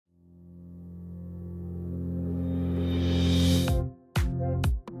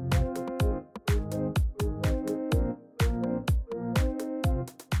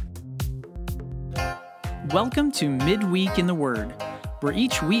Welcome to Midweek in the Word, where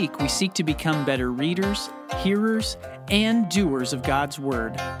each week we seek to become better readers, hearers, and doers of God's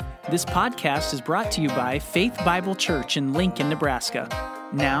Word. This podcast is brought to you by Faith Bible Church in Lincoln, Nebraska.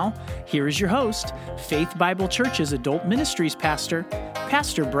 Now, here is your host, Faith Bible Church's Adult Ministries Pastor,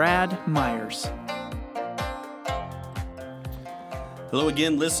 Pastor Brad Myers. Hello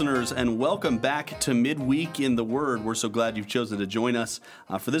again, listeners, and welcome back to Midweek in the Word. We're so glad you've chosen to join us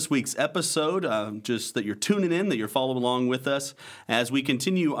for this week's episode, just that you're tuning in, that you're following along with us as we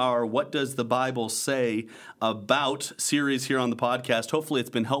continue our What Does the Bible Say About series here on the podcast. Hopefully it's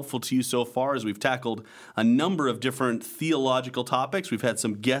been helpful to you so far as we've tackled a number of different theological topics. We've had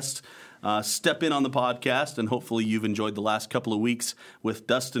some guests step in on the podcast, and hopefully you've enjoyed the last couple of weeks with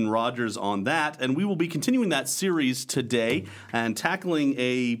Dustin Rogers on that. And we will be continuing that series today and tackling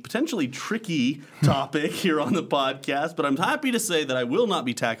a potentially tricky topic here on the podcast, but I'm happy to say that I will not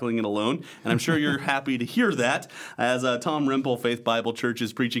be tackling it alone, and I'm sure you're happy to hear that, as Tom Rempel, Faith Bible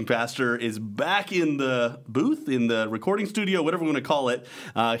Church's preaching pastor, is back in the booth, in the recording studio, whatever we want to call it,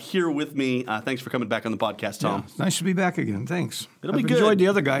 here with me. Thanks for coming back on the podcast, Tom. Yeah, nice to be back again. Thanks. It'll be I've good. Enjoyed the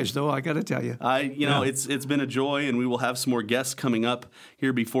other guys, though. I got to tell you. It's been a joy, and we will have some more guests coming up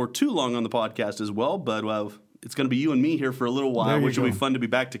here before too long on the podcast as well. But it's going to be you and me here for a little while, which will be fun to be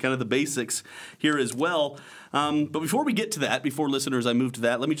back to kind of the basics here as well. But before we get to that, before listeners, I move to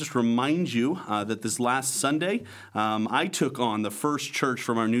that, let me just remind you that this last Sunday, I took on the first church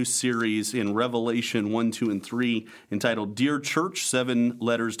from our new series in Revelation 1, 2, and 3, entitled Dear Church, 7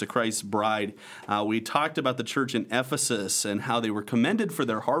 Letters to Christ's Bride. We talked about the church in Ephesus and how they were commended for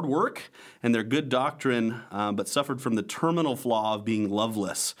their hard work and their good doctrine, but suffered from the terminal flaw of being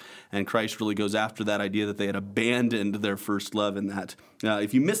loveless. And Christ really goes after that idea that they had abandoned their first love in that.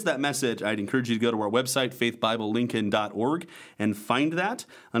 If you missed that message, I'd encourage you to go to our website, faithbiblelincoln.org, and find that.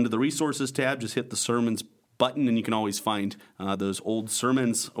 Under the Resources tab, just hit the Sermons button, and you can always find those old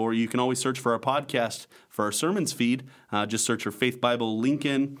sermons, or you can always search for our podcast for our sermons feed. Just search for Faith Bible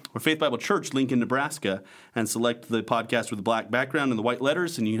Lincoln or Faith Bible Church Lincoln, Nebraska, and select the podcast with the black background and the white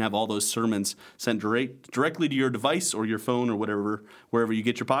letters, and you can have all those sermons sent directly to your device or your phone or wherever you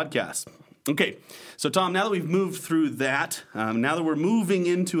get your podcasts. Okay, so Tom, now that we've moved through that, now that we're moving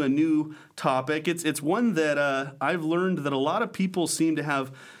into a new topic, it's one that I've learned that a lot of people seem to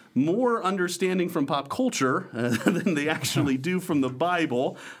have more understanding from pop culture than they actually do from the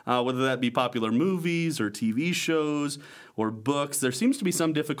Bible, whether that be popular movies or TV shows or books. There seems to be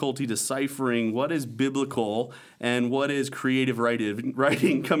some difficulty deciphering what is biblical and what is creative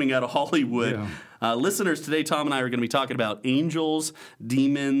writing coming out of Hollywood. Yeah. Listeners, today Tom and I are going to be talking about angels,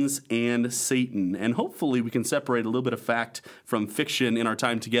 demons, and Satan. And hopefully we can separate a little bit of fact from fiction in our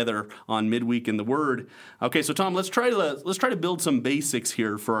time together on Midweek in the Word. Okay, so Tom, let's try to build some basics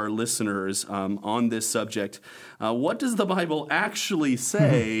here for our listeners on this subject. What does the Bible actually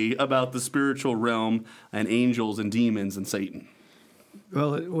say about the spiritual realm and angels and demons and Satan?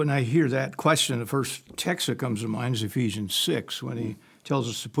 Well, when I hear that question, the first text that comes to mind is Ephesians 6, when he tells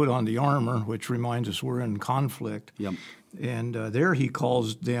us to put on the armor, which reminds us we're in conflict. Yep. And there he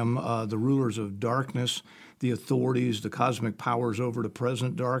calls them the rulers of darkness, the authorities, the cosmic powers over the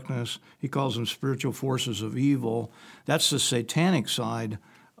present darkness. He calls them spiritual forces of evil. That's the satanic side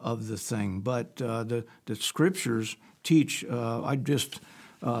of the thing. But the Scriptures teach, I just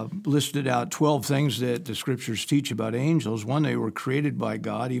listed out 12 things that the Scriptures teach about angels. One, they were created by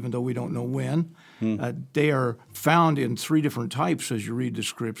God, even though we don't know when. They are found in 3 different types as you read the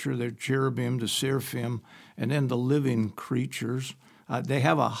Scripture. They're cherubim, the seraphim, and then the living creatures. They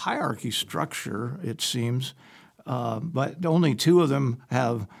have a hierarchy structure, it seems, but only 2 of them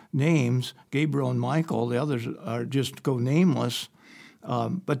have names, Gabriel and Michael. The others go nameless.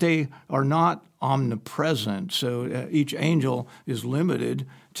 But they are not omnipresent, so each angel is limited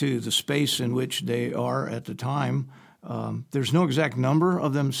to the space in which they are at the time. There's no exact number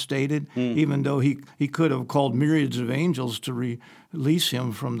of them stated, even though he could have called myriads of angels to release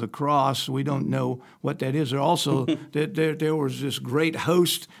him from the cross. We don't know what that is. There was this great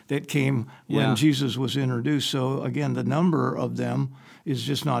host that came when Jesus was introduced. So again, the number of them is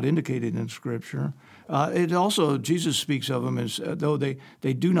just not indicated in Scripture. It also, Jesus speaks of them as though they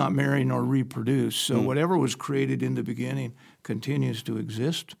do not marry nor reproduce. So whatever was created in the beginning continues to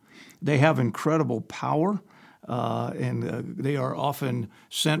exist. They have incredible power, and they are often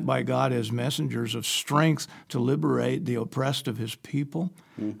sent by God as messengers of strength to liberate the oppressed of his people.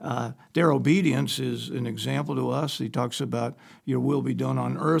 Their obedience is an example to us. He talks about your will be done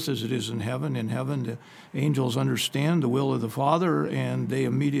on earth as it is in heaven. In heaven, the angels understand the will of the Father, and they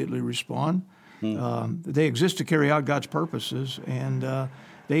immediately respond. They exist to carry out God's purposes, and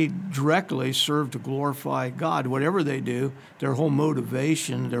they directly serve to glorify God. Whatever they do, their whole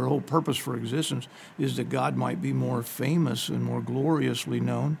motivation, their whole purpose for existence is that God might be more famous and more gloriously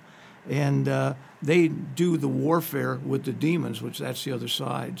known. And they do the warfare with the demons, which that's the other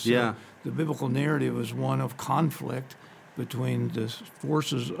side. So the biblical narrative is one of conflict between the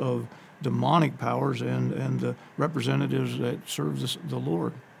forces of demonic powers and the representatives that serve the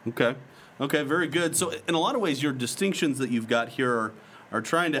Lord. Okay, very good. So in a lot of ways, your distinctions that you've got here are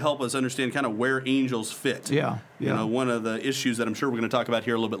trying to help us understand kind of where angels fit. Yeah. You know, one of the issues that I'm sure we're going to talk about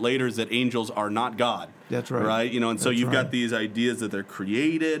here a little bit later is that angels are not God. That's right. Right? You know, and so you've got these ideas that they're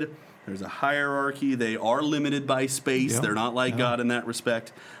created. There's a hierarchy. They are limited by space. They're not like God in that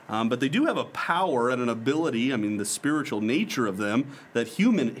respect. But they do have a power and an ability, I mean, the spiritual nature of them, that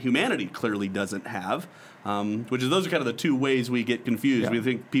humanity clearly doesn't have. Which is those are kind of the two ways we get confused. We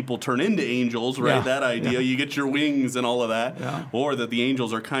think people turn into angels, right? That idea, you get your wings and all of that, or that the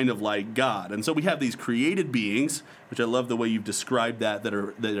angels are kind of like God. And so we have these created beings, which I love the way you've described that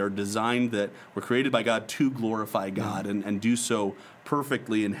are designed, that were created by God to glorify God and do so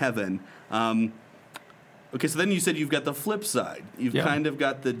perfectly in heaven. Okay, so then you said you've got the flip side. You've kind of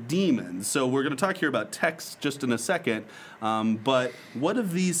got the demons. So we're going to talk here about texts just in a second. But what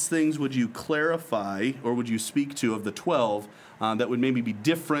of these things would you clarify or would you speak to of the 12 that would maybe be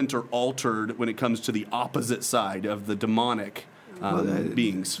different or altered when it comes to the opposite side of the demonic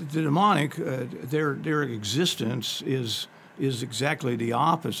beings? The demonic, their existence is exactly the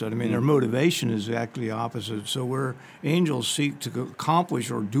opposite. I mean, their motivation is exactly the opposite. So where angels seek to accomplish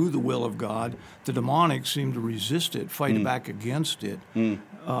or do the will of God, the demonic seem to resist it, fight back against it.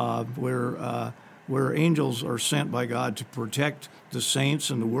 Where angels are sent by God to protect the saints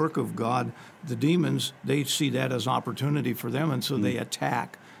and the work of God, the demons, they see that as an opportunity for them, and so they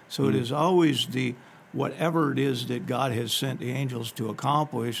attack. So it is always whatever it is that God has sent the angels to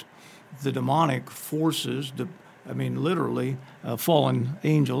accomplish, the demonic forces, literally, fallen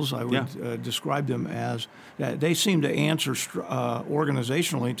angels, I would describe them as, they seem to answer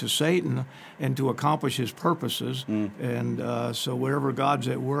organizationally to Satan and to accomplish his purposes. And so wherever God's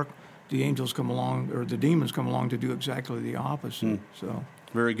at work, the angels come along, or the demons come along to do exactly the opposite. So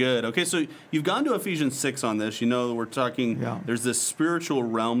very good. Okay, so you've gone to Ephesians 6 on this. You know, we're talking, there's this spiritual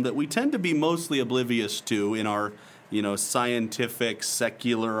realm that we tend to be mostly oblivious to in our scientific,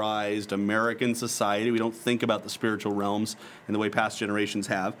 secularized American society. We don't think about the spiritual realms in the way past generations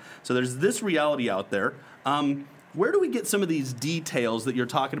have. So there's this reality out there. Where do we get some of these details that you're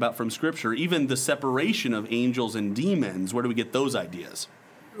talking about from Scripture, even the separation of angels and demons? Where do we get those ideas?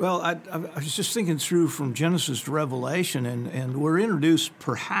 Well, I was just thinking through from Genesis to Revelation, and we're introduced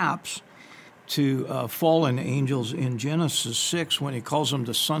perhaps to fallen angels in Genesis 6 when he calls them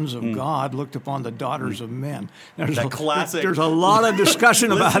the sons of God, looked upon the daughters of men. There's classic. There's a lot of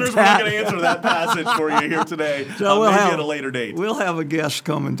discussion about that. Listeners, we're not going to answer that passage for you here today. So maybe at a later date. We'll have a guest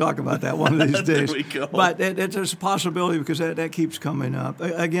come and talk about that one of these days. There we go. But there's a possibility because that keeps coming up.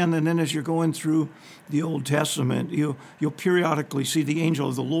 Again, and then as you're going through the Old Testament, you'll periodically see the angel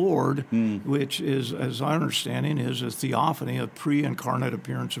of the Lord, which is, as I understand it, is a theophany, a pre-incarnate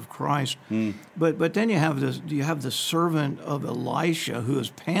appearance of Christ. But then you have the servant of Elisha who is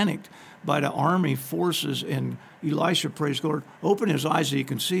panicked by the army forces, and Elisha, praise God, open his eyes so he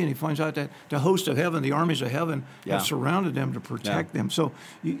can see, and he finds out that the host of heaven, the armies of heaven, have surrounded them to protect them. So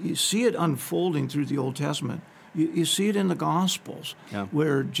you see it unfolding through the Old Testament. You see it in the Gospels,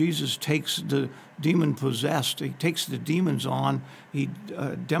 where Jesus takes the demon-possessed, he takes the demons on, he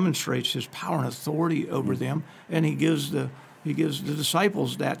demonstrates his power and authority over them, and he gives the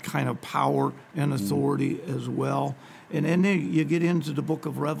disciples that kind of power and authority as well. And then you get into the book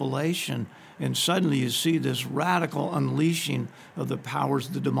of Revelation, and suddenly you see this radical unleashing of the powers,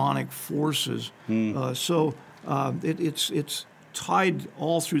 the demonic forces. So it's tied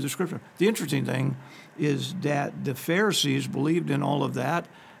all through the Scripture. The interesting thing is that the Pharisees believed in all of that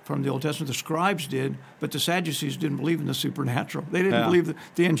from the Old Testament. The scribes did, but the Sadducees didn't believe in the supernatural. They didn't believe that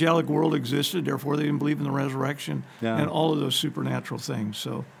the angelic world existed, therefore they didn't believe in the resurrection and all of those supernatural things.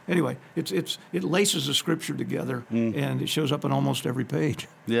 So anyway, it laces the Scripture together, and it shows up on almost every page.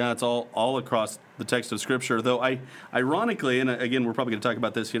 Yeah, it's all across the text of Scripture, though ironically, and again, we're probably going to talk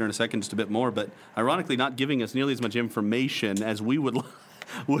about this here in a second just a bit more, but ironically not giving us nearly as much information as we would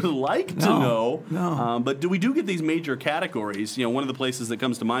like to know. No. But we do get these major categories. You know, one of the places that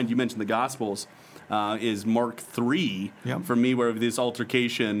comes to mind, you mentioned the Gospels, is Mark 3, for me, where this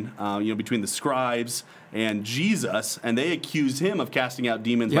altercation between the scribes and Jesus, and they accuse him of casting out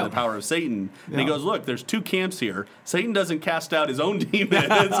demons by the power of Satan. And he goes, look, there's two camps here. Satan doesn't cast out his own demons.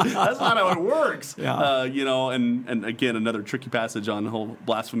 That's not how it works. And again, another tricky passage on the whole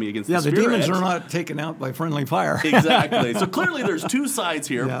blasphemy against the Spirit. Yeah, the demons are not taken out by friendly fire. Exactly. So clearly there's two sides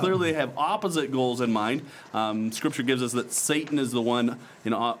here. Yeah. Clearly they have opposite goals in mind. Scripture gives us that Satan is the one,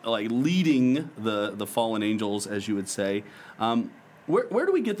 leading the fallen angels, as you would say. Where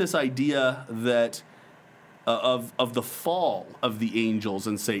do we get this idea that of the fall of the angels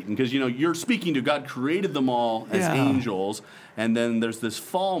and Satan? Because you're speaking to God created them all as angels, and then there's this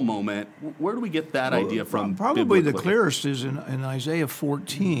fall moment. Where do we get that idea from? Probably biblically? The clearest is in Isaiah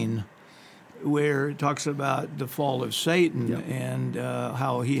 14, where it talks about the fall of Satan and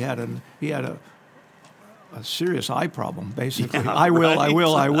how he had a serious eye problem, basically. Yeah, I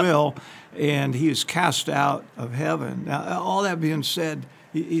will, and he is cast out of heaven. Now, all that being said,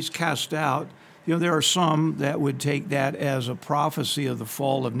 he's cast out. There are some that would take that as a prophecy of the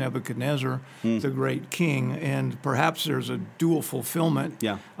fall of Nebuchadnezzar, the great king, and perhaps there's a dual fulfillment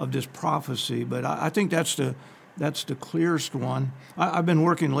of this prophecy. But I think that's the clearest one. I've been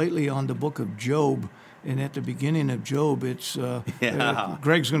working lately on the book of Job, and at the beginning of Job, it's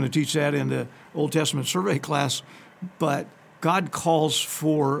Greg's going to teach that in the Old Testament survey class, but God calls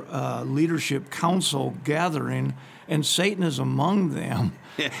for leadership council gathering, and Satan is among them.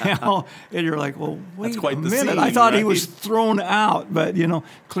 Yeah. And you're like, well, wait a minute. Scene, I thought right? he was thrown out, but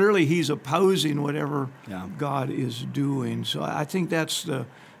clearly he's opposing whatever God is doing. So I think that's the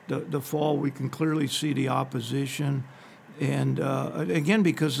fall. We can clearly see the opposition, and again,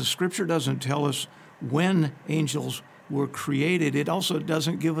 because the Scripture doesn't tell us when angels were created, it also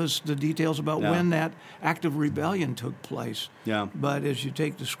doesn't give us the details about when that act of rebellion took place. Yeah. But as you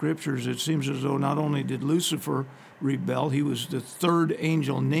take the Scriptures, it seems as though not only did Lucifer rebel, he was the third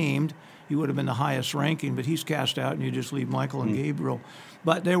angel named. He would have been the highest ranking, but he's cast out, and you just leave Michael and Gabriel.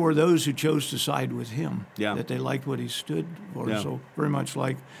 But there were those who chose to side with him, that they liked what he stood for. Yeah. So very much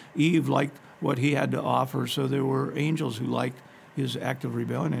like Eve liked what he had to offer, so there were angels who liked his act of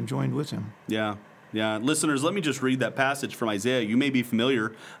rebellion and joined with him. Yeah. Yeah, listeners, let me just read that passage from Isaiah. You may be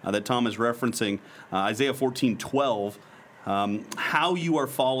familiar that Tom is referencing Isaiah 14:12. How you are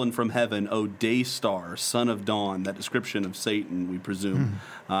fallen from heaven, O day star, son of dawn. That description of Satan, we presume.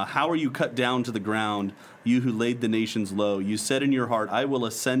 How are you cut down to the ground, you who laid the nations low? You said in your heart, I will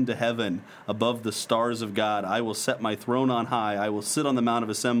ascend to heaven above the stars of God. I will set my throne on high. I will sit on the mount of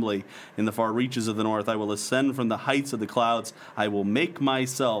assembly in the far reaches of the north. I will ascend from the heights of the clouds. I will make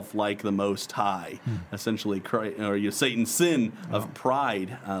myself like the Most High. Essentially, Satan's sin of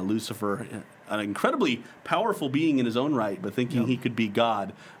pride. Lucifer, an incredibly powerful being in his own right, but thinking he could be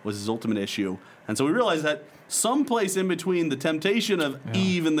God was his ultimate issue. And so we realize that someplace in between the temptation of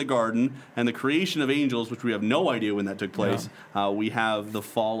Eve in the garden and the creation of angels, which we have no idea when that took place, we have the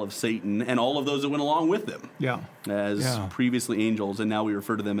fall of Satan and all of those that went along with him as previously angels, and now we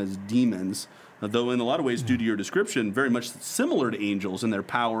refer to them as demons. Though in a lot of ways, due to your description, very much similar to angels in their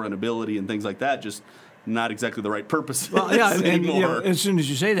power and ability and things like that, just not exactly the right purpose anymore. And as soon as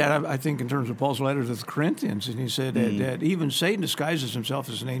you say that, I think in terms of Paul's letter to the Corinthians, and he said that even Satan disguises himself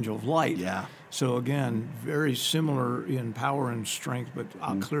as an angel of light. Yeah. So again, very similar in power and strength, but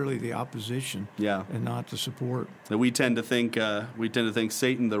clearly the opposition, and not the support. That we tend to think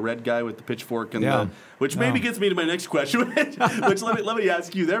Satan, the red guy with the pitchfork, and which maybe gets me to my next question. Which let me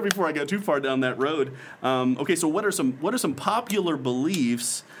ask you there before I go too far down that road. Okay, so what are some popular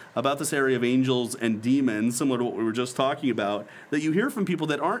beliefs about this area of angels and demons, similar to what we were just talking about, that you hear from people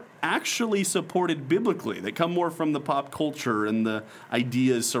that aren't actually supported biblically, that come more from the pop culture and the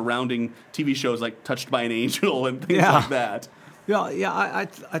ideas surrounding TV shows like Touched by an Angel and things like that? I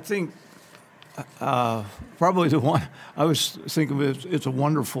think probably the one I was thinking of, It's a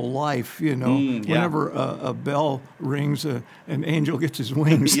Wonderful Life. Whenever a bell rings, an angel gets his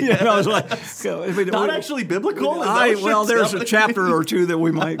wings. It's like, not actually biblical. There's a chapter or two that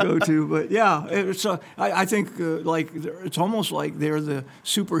we might go to, but I think it's almost like they're the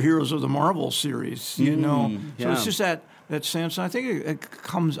superheroes of the Marvel series. So it's just that sense. And I think it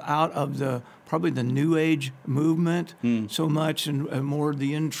comes out of probably the New Age movement so much, and more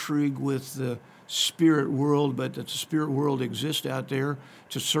the intrigue with the spirit world, but that the spirit world exists out there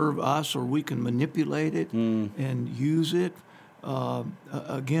to serve us, or we can manipulate it and use it.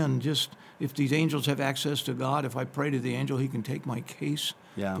 Again, just if these angels have access to God, if I pray to the angel, he can take my case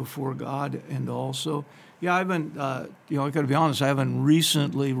before God. And also, I haven't, I got to be honest, I haven't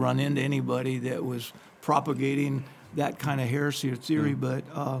recently run into anybody that was propagating that kind of heresy or theory, but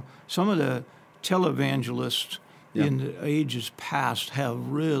some of the televangelists in the ages past have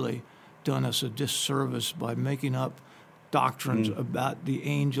really done us a disservice by making up doctrines about the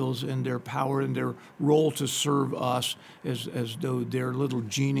angels and their power and their role to serve us as though they're little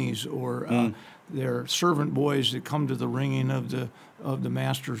genies or they're servant boys that come to the ringing of the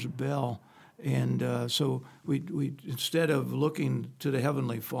master's bell. And so we instead of looking to the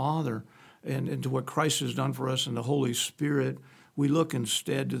Heavenly Father and to what Christ has done for us and the Holy Spirit, we look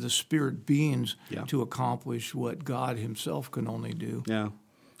instead to the spirit beings to accomplish what God Himself can only do. Yeah.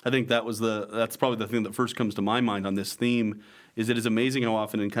 I think that's probably the thing that first comes to my mind on this theme. Is it is amazing how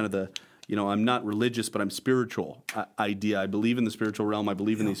often in kind of the, I'm not religious, but I'm spiritual idea. I believe in the spiritual realm. I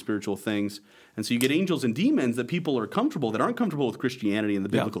believe in these spiritual things. And so you get angels and demons that people are comfortable, that aren't comfortable with Christianity and the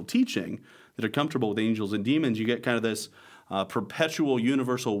biblical teaching, that are comfortable with angels and demons. You get kind of this perpetual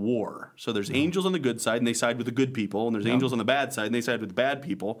universal war. So there's angels on the good side, and they side with the good people, and there's angels on the bad side, and they side with the bad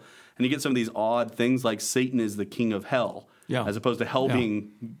people. And you get some of these odd things like Satan is the king of hell. Yeah. As opposed to hell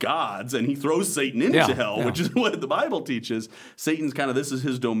being God's, and He throws Satan into hell, which is what the Bible teaches. Satan's kind of, this is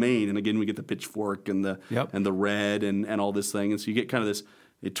his domain, and again we get the pitchfork and the and the red and all this thing, and so you get kind of this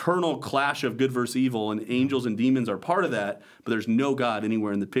eternal clash of good versus evil, and angels and demons are part of that, but there's no God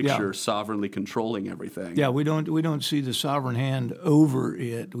anywhere in the picture sovereignly controlling everything. Yeah, we don't see the sovereign hand over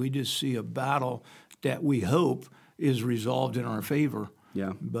it. We just see a battle that we hope is resolved in our favor.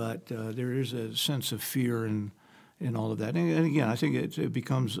 Yeah, but there is a sense of fear and all of that, and again, I think it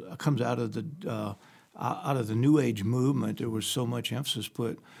comes out of the New Age movement. There was so much emphasis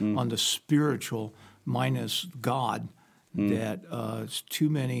put on the spiritual minus God that too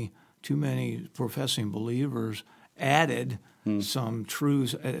many professing believers added some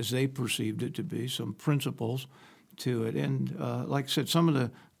truths as they perceived it to be, some principles to it, and like I said, some of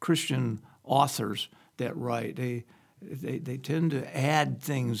the Christian authors that write, they tend to add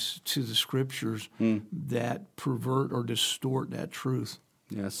things to the Scriptures that pervert or distort that truth.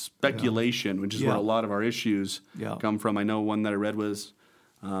 Yeah, speculation, which is where a lot of our issues come from. I know one that I read was,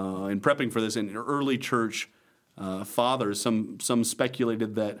 in prepping for this, in early church fathers, some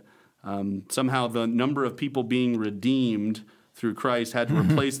speculated that somehow the number of people being redeemed through Christ had to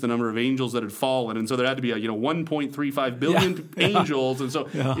replace the number of angels that had fallen, and so there had to be 1.35 billion angels, and so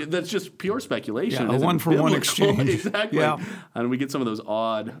that's just pure speculation. A one-for-one exchange. Exactly. And we get some of those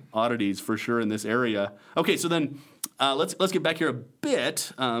oddities for sure in this area. Okay, so then let's get back here a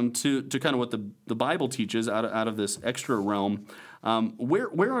bit to kind of what the Bible teaches out of this extra realm.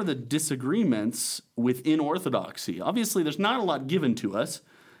 Where are the disagreements within orthodoxy? Obviously, there's not a lot given to us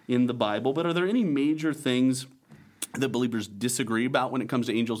in the Bible, but are there any major things that believers disagree about when it comes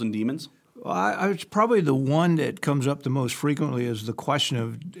to angels and demons? Well, it's probably the one that comes up the most frequently is the question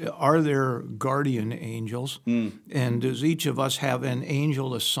of, are there guardian angels? And does each of us have an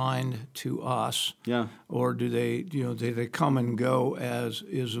angel assigned to us? Yeah. Or do they come and go as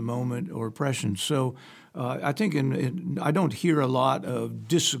is a moment or present? So I think I don't hear a lot of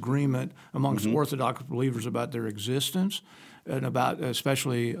disagreement amongst Orthodox believers about their existence, and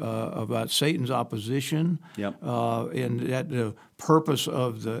especially about Satan's opposition, and that the purpose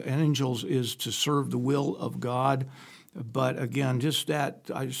of the angels is to serve the will of God. But again, just that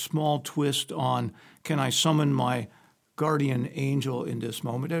small twist on, can I summon my guardian angel in this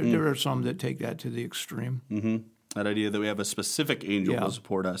moment? There are some that take that to the extreme. That idea that we have a specific angel to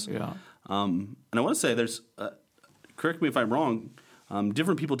support us. And I want to say there's, correct me if I'm wrong,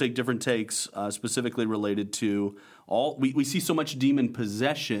 different people take different takes, specifically related to we see so much demon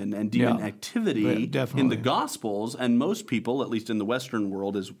possession and demon activity in the Gospels, and most people, at least in the Western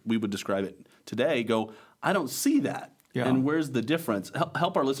world, as we would describe it today, go, I don't see that. Yeah. And where's the difference?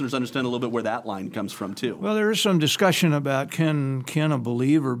 Help our listeners understand a little bit where that line comes from, too. Well, there is some discussion about can a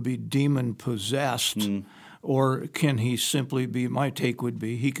believer be demon-possessed, or can he simply be, my take would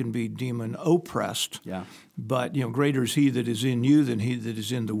be, he can be demon-oppressed. Yeah. But, greater is he that is in you than he that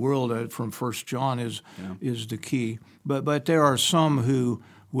is in the world, from 1 John is the key. But there are some who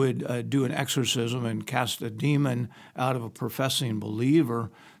would do an exorcism and cast a demon out of a professing believer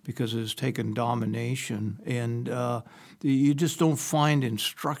because it has taken domination. And you just don't find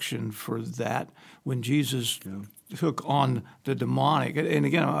instruction for that when Jesus took on the demonic. And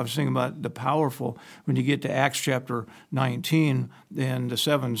again, I was thinking about the powerful. When you get to Acts chapter 19, and the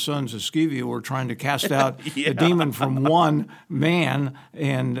 7 sons of Sceva were trying to cast out the demon from one man,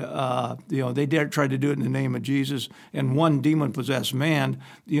 and they tried to do it in the name of Jesus, and one demon-possessed man,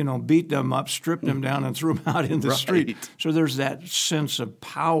 beat them up, stripped them down, and threw them out in the street. So there's that sense of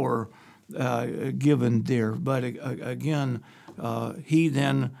power given there. But again, he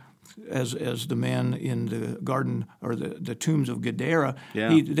then, as the man in the garden or the tombs of Gadara,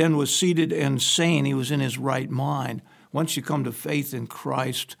 he then was seated and sane. He was in his right mind. Once you come to faith in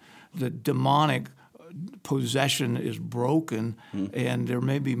Christ, the demonic possession is broken, and there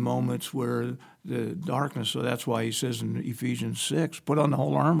may be moments where the darkness. So that's why he says in Ephesians 6, put on the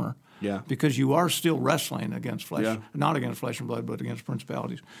whole armor. Yeah. Because you are still wrestling against flesh, not against flesh and blood, but against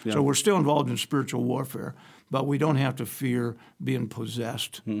principalities. Yeah. So we're still involved in spiritual warfare, but we don't have to fear being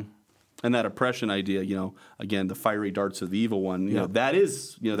possessed. And that oppression idea, again, the fiery darts of the evil one, that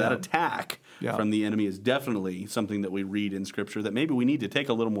is, that attack from the enemy is definitely something that we read in Scripture that maybe we need to take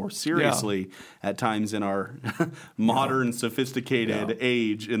a little more seriously at times in our modern, sophisticated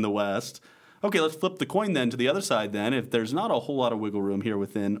age in the West. Okay, let's flip the coin then to the other side then. If there's not a whole lot of wiggle room here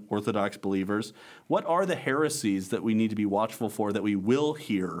within Orthodox believers, what are the heresies that we need to be watchful for that we will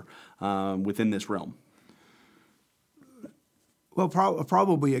hear within this realm? Well,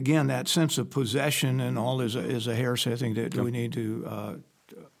 probably, again, that sense of possession and all is a heresy, I think, that we need to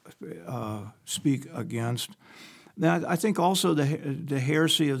speak against. Now, I think also the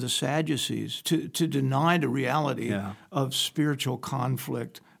heresy of the Sadducees, to deny the reality of spiritual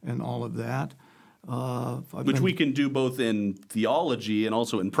conflict and all of that. Which we can do both in theology and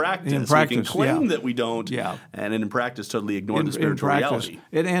also in practice. In practice, we can claim that we don't, and in practice totally ignore the spiritual reality.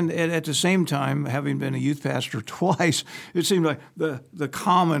 And at the same time, having been a youth pastor twice, it seemed like the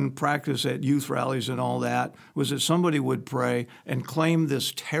common practice at youth rallies and all that was that somebody would pray and claim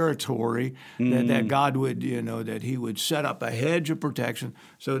this territory that God would, that he would set up a hedge of protection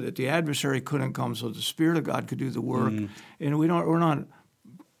so that the adversary couldn't come, so the Spirit of God could do the work. And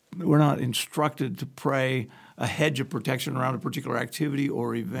we're not instructed to pray a hedge of protection around a particular activity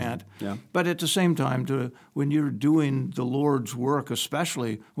or event. Yeah. But at the same time, when you're doing the Lord's work,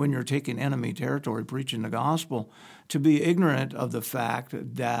 especially when you're taking enemy territory, preaching the gospel, to be ignorant of the fact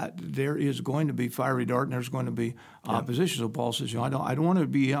that there is going to be fiery dart and there's going to be opposition. So Paul says, I don't want to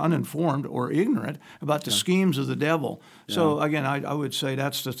be uninformed or ignorant about the schemes of the devil. Yeah. So again, I would say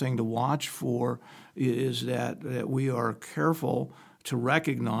that's the thing to watch for, is that we are careful to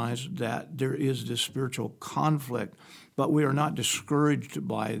recognize that there is this spiritual conflict, but we are not discouraged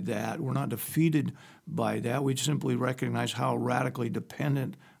by that. We're not defeated by that. We simply recognize how radically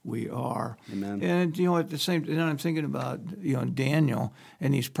dependent we are. Amen. And, at the same time, I'm thinking about, Daniel,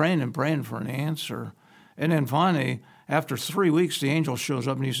 and he's praying and praying for an answer. And then finally, after 3 weeks, the angel shows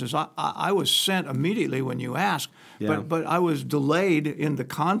up and he says, I was sent immediately when you asked, but I was delayed in the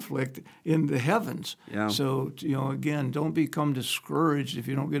conflict in the heavens. Yeah. So, again, don't become discouraged if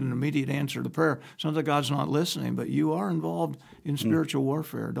you don't get an immediate answer to prayer. It's not that God's not listening, but you are involved in spiritual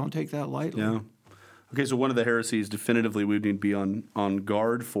warfare. Don't take that lightly. Yeah. Okay, so one of the heresies definitively we need to be on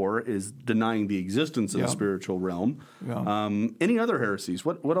guard for is denying the existence of the spiritual realm. Yeah. Any other heresies?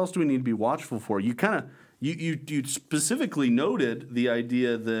 What else do we need to be watchful for? You kind of you specifically noted the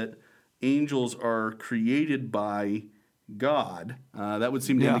idea that angels are created by God. That would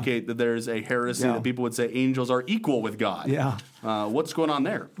seem to indicate that there's a heresy that people would say angels are equal with God. Yeah. What's going on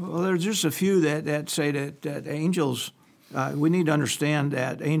there? Well, there's just a few that say that angels. We need to understand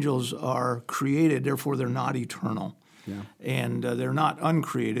that angels are created, therefore they're not eternal. Yeah. And they're not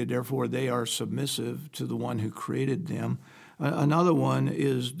uncreated, therefore they are submissive to the one who created them. Another one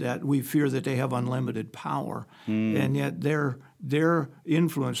is that we fear that they have unlimited power, and yet their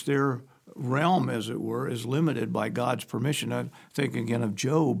influence, their realm, as it were, is limited by God's permission. I think again of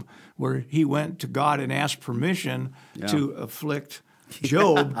Job, where he went to God and asked permission to afflict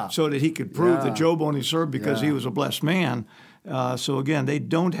Job so that he could prove that Job only served because he was a blessed man. So again, they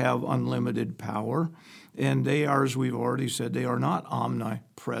don't have unlimited power, and they are, as we've already said, they are not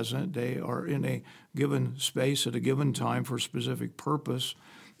omnipresent. They are in a given space at a given time for a specific purpose.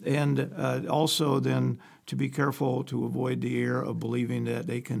 And also then to be careful to avoid the error of believing that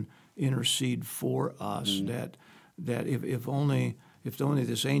they can intercede for us, that if only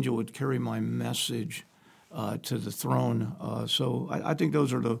this angel would carry my message to the throne. So I think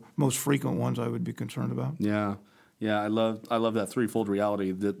those are the most frequent ones I would be concerned about. Yeah. I love that threefold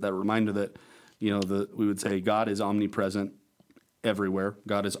reality, that reminder that we would say God is omnipresent everywhere.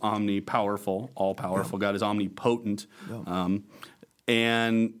 God is omnipowerful, all powerful. God is omnipotent,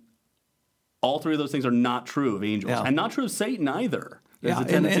 and all three of those things are not true of angels, and not true of Satan either. There's a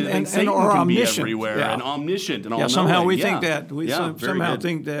tendency to think Satan can be everywhere and omniscient and all-knowing. Somehow we think that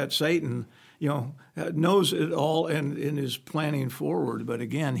think that Satan, knows it all and is planning forward. But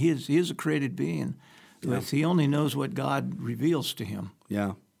again, he is a created being. He only knows what God reveals to him.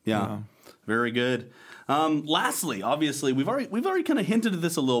 Yeah. Very good. Lastly, obviously, we've already kind of hinted at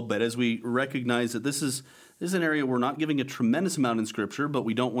this a little bit as we recognize that this is an area we're not giving a tremendous amount in Scripture, but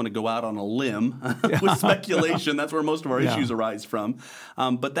we don't want to go out on a limb with speculation. That's where most of our issues arise from.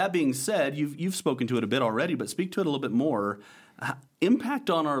 But that being said, you've spoken to it a bit already, but speak to it a little bit more. impact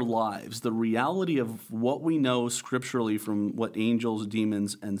on our lives, the reality of what we know scripturally from what angels,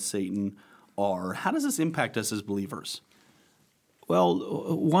 demons, and Satan are. How does this impact us as believers?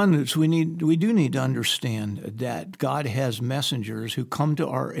 Well, one is we do need to understand that God has messengers who come to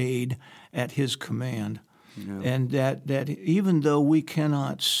our aid at His command, and that even though we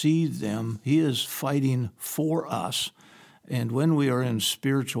cannot see them, He is fighting for us. And when we are in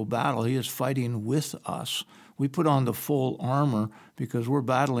spiritual battle, He is fighting with us. We put on the full armor because we're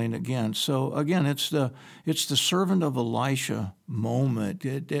battling against. So again, it's the servant of Elisha moment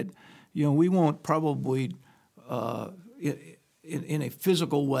that we won't probably in a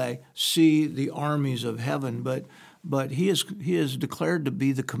physical way see the armies of heaven, but he is declared to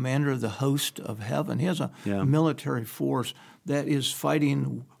be the commander of the host of heaven. He has a military force that is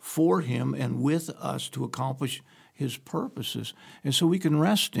fighting for him and with us to accomplish His purposes, and so we can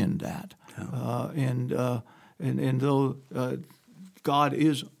rest in that. And though God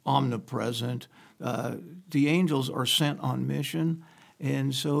is omnipresent, the angels are sent on mission,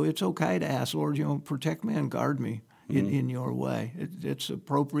 and so it's okay to ask, Lord, protect me and guard me in your way. It's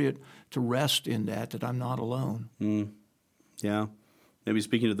appropriate to rest in that I'm not alone. Yeah. Maybe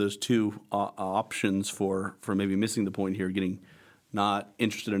speaking to those two options for maybe missing the point here, getting not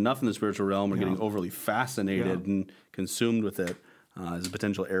interested enough in the spiritual realm or getting overly fascinated and consumed with it is a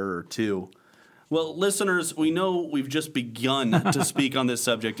potential error too. Well, listeners, we know we've just begun to speak on this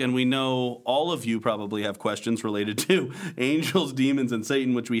subject, and we know all of you probably have questions related to angels, demons, and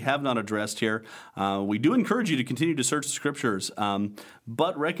Satan, which we have not addressed here. We do encourage you to continue to search the Scriptures,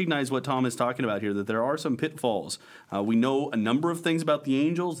 but recognize what Tom is talking about here, that there are some pitfalls. We know a number of things about the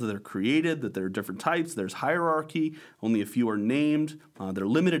angels, that they're created, that there are different types, there's hierarchy, only a few are named, they're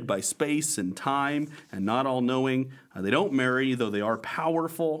limited by space and time, and not all-knowing. They don't marry, though they are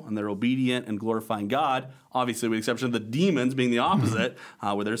powerful, and they're obedient and glorifying God, obviously with the exception of the demons being the opposite,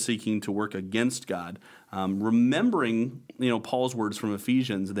 where they're seeking to work against God. Remembering, Paul's words from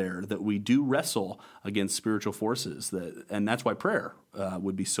Ephesians there, that we do wrestle against spiritual forces, and that's why prayer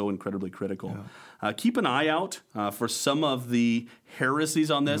would be so incredibly critical. Keep an eye out for some of the heresies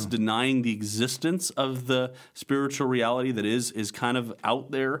on this, denying the existence of the spiritual reality that is kind of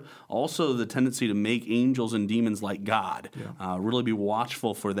out there. Also, the tendency to make angels and demons like God. Really be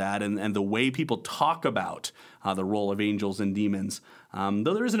watchful for that, and the way people talk about the role of angels and demons.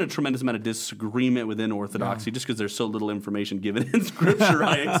 Though there isn't a tremendous amount of disagreement within Orthodoxy, just because there's so little information given in Scripture,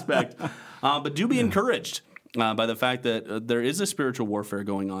 I expect. But do be encouraged by the fact that there is a spiritual warfare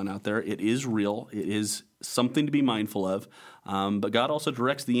going on out there. It is real. It is something to be mindful of. But God also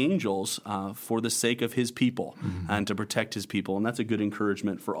directs the angels for the sake of His people and to protect His people. And that's a good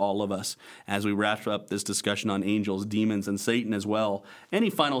encouragement for all of us as we wrap up this discussion on angels, demons, and Satan as well. Any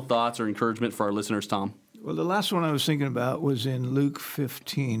final thoughts or encouragement for our listeners, Tom? Well, the last one I was thinking about was in Luke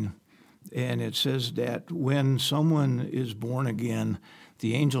 15, and it says that when someone is born again,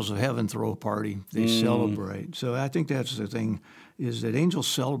 the angels of heaven throw a party. They celebrate. So I think that's the thing, is that angels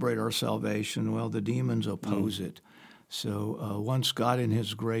celebrate our salvation. Well, the demons oppose it. So once God in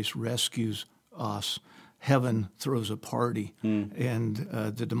His grace rescues us, heaven throws a party, and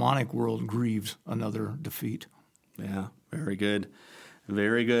the demonic world grieves another defeat. Yeah, very good.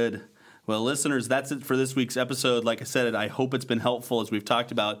 Very good. Well, listeners, that's it for this week's episode. Like I said, I hope it's been helpful as we've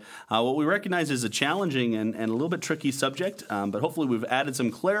talked about what we recognize is a challenging and a little bit tricky subject, but hopefully we've added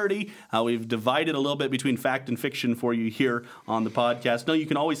some clarity. We've divided a little bit between fact and fiction for you here on the podcast. No, you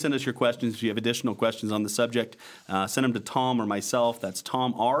can always send us your questions if you have additional questions on the subject. Send them to Tom or myself. That's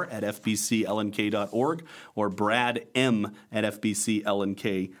Tom R. at fbclnk.org or Brad M. at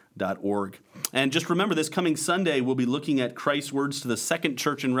fbclnk.org. And just remember, this coming Sunday, we'll be looking at Christ's words to the second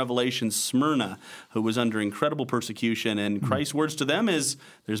church in Revelation, Smyrna, who was under incredible persecution. And Christ's words to them is,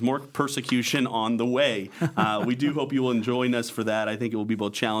 there's more persecution on the way. We do hope you will join us for that. I think it will be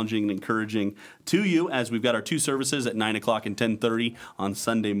both challenging and encouraging to you, as we've got our two services at 9 o'clock and 10:30 on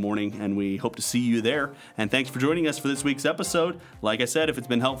Sunday morning, and we hope to see you there. And thanks for joining us for this week's episode. Like I said, if it's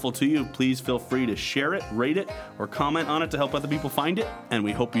been helpful to you, please feel free to share it, rate it, or comment on it to help other people find it. And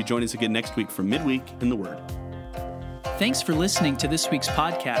we hope you join us again next week for Midweek in the Word. Thanks for listening to this week's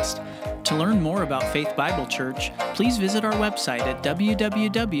podcast. To learn more about Faith Bible Church, please visit our website at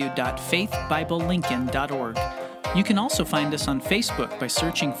www.faithbiblelincoln.org. You can also find us on Facebook by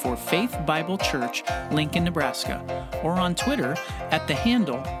searching for Faith Bible Church, Lincoln, Nebraska, or on Twitter at the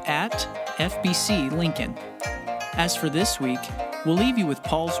handle @FBC Lincoln. As for this week, we'll leave you with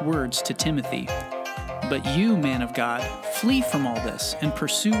Paul's words to Timothy. But you, man of God, flee from all this and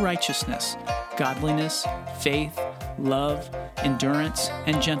pursue righteousness, godliness, faith, love, endurance,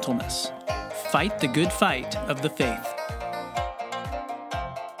 and gentleness. Fight the good fight of the faith.